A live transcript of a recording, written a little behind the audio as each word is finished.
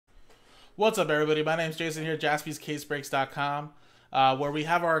What's up, everybody? My name's Jason here, JaspysCaseBreaks.com, where we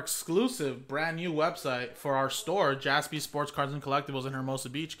have our exclusive brand new website for our store, Jaspys Sports Cards and Collectibles in Hermosa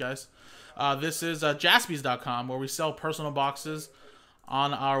Beach, guys. This is Jaspys.com, where we sell personal boxes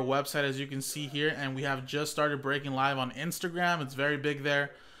on our website, as you can see here, and we have just started breaking live on Instagram. It's very big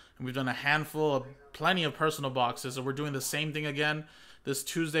there, and we've done a handful of plenty of personal boxes, and we're doing the same thing again this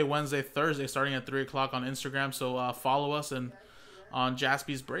Tuesday, Wednesday, Thursday, starting at 3 o'clock on Instagram. So follow us and on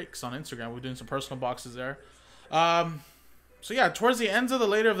Jaspys Breaks on Instagram. We're doing some personal boxes there. So yeah, towards the ends of the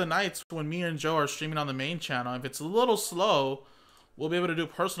later of the nights, when me and Joe are streaming on the main channel, if it's a little slow, we'll be able to do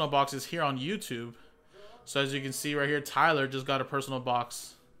personal boxes here on YouTube. So as you can see right here, Tyler just got a personal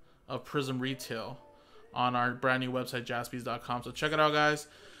box of Prizm Retail on our brand new website, Jaspys.com. So check it out, guys.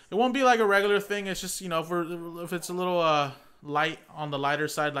 It won't be like a regular thing. It's just, you know, if it's a little light on the lighter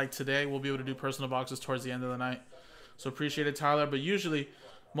side like today, we'll be able to do personal boxes towards the end of the night. So appreciate it, Tyler. But usually,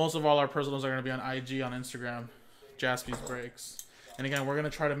 most of all our personals are going to be on IG, on Instagram, Jaspys Breaks. And again, we're going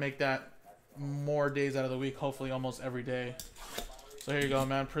to try to make that more days out of the week, hopefully almost every day. So here you go,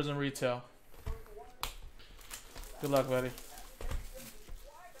 man. Prizm Retail. Good luck, buddy.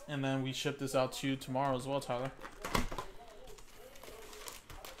 And then we ship this out to you tomorrow as well, Tyler.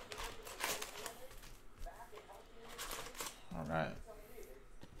 All right.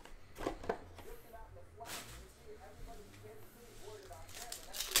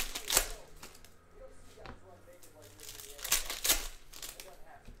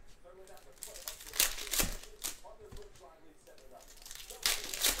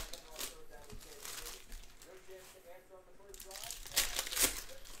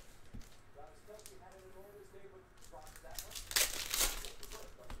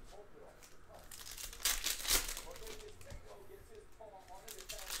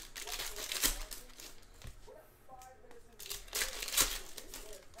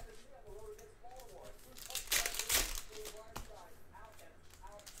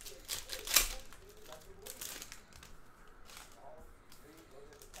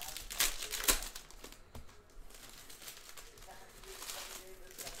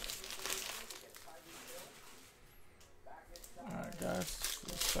 Alright, guys.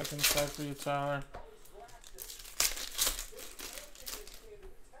 The second side for you, Tyler.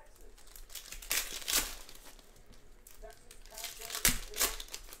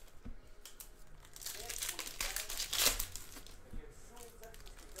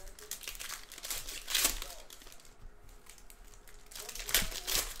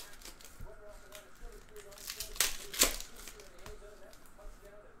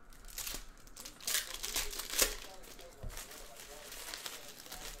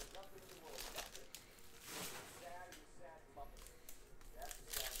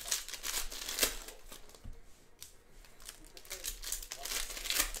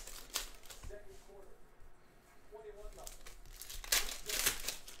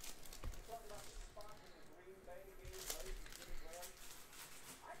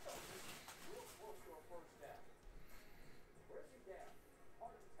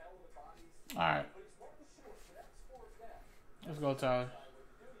 Alright. Let's go, Tyler.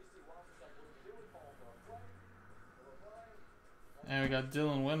 And we got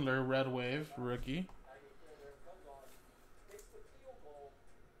Dylan Windler, Red Wave, rookie.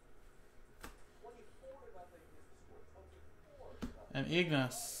 And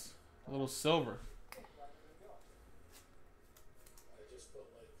Ignas, a little silver.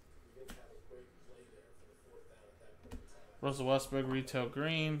 Russell Westbrook, Retail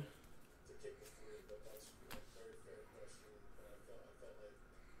Green.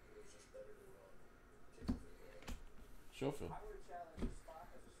 Schofield.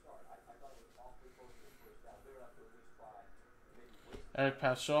 Eric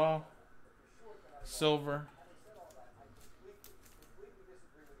Pashaw, silver.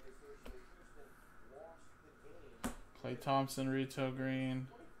 Klay Thompson, Retail Green.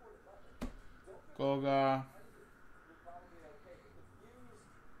 Goga.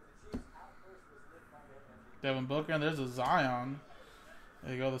 Devin Booker, and there's a Zion.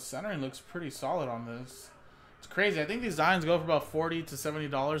 There you go. The centering looks pretty solid on this. It's crazy. I think these Zions go for about $40 to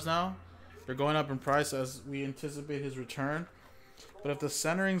 $70 now. They're going up in price as we anticipate his return. But if the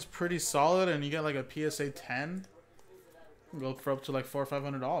centering's pretty solid and you get like a PSA 10, you can go for up to like $400 or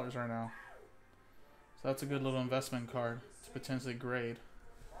 $500 right now. So that's a good little investment card to potentially grade.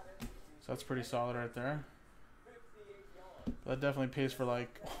 So that's pretty solid right there. That definitely pays for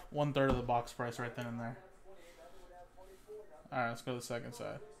like 1/3 of the box price right then and there. Alright, let's go to the second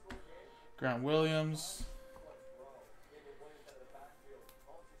side. Grant Williams.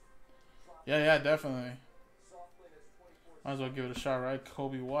 Yeah, definitely. Might as well give it a shot, right?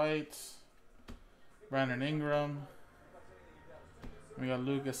 Kobe White. Brandon Ingram. We got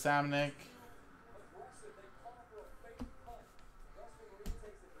Luka Samnick.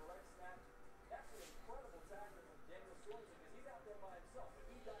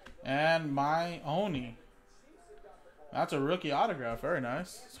 And my Oni. That's a rookie autograph. Very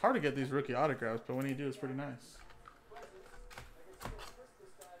nice. It's hard to get these rookie autographs, but when you do, it's pretty nice.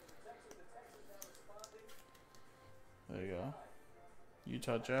 There you go.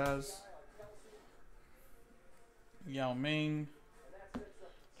 Utah Jazz. Yao Ming.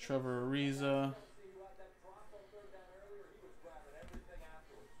 Trevor Ariza.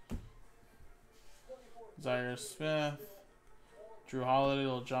 Zaire Smith. Drew Holiday,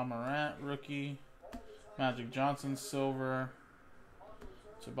 little John Morant, rookie. Magic Johnson, silver.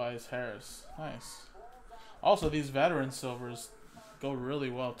 Tobias Harris. Nice. Also, these veteran silvers go really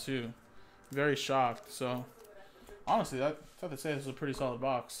well, too. Very shocked. So, honestly, I have to say this is a pretty solid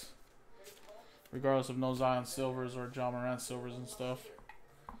box. Regardless of no Zion silvers or John Morant silvers and stuff.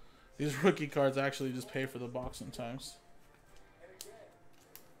 These rookie cards actually just pay for the box sometimes.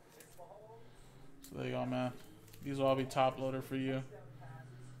 So, there you go, man. These will all be top loader for you.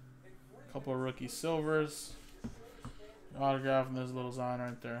 A couple of rookie silvers. Autograph, and there's a little Zion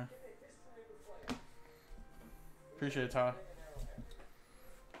right there. Appreciate it, Tyler.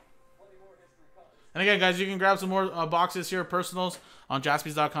 And again, guys, you can grab some more boxes here, personals, on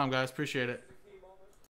jaspys.com, guys. Appreciate it.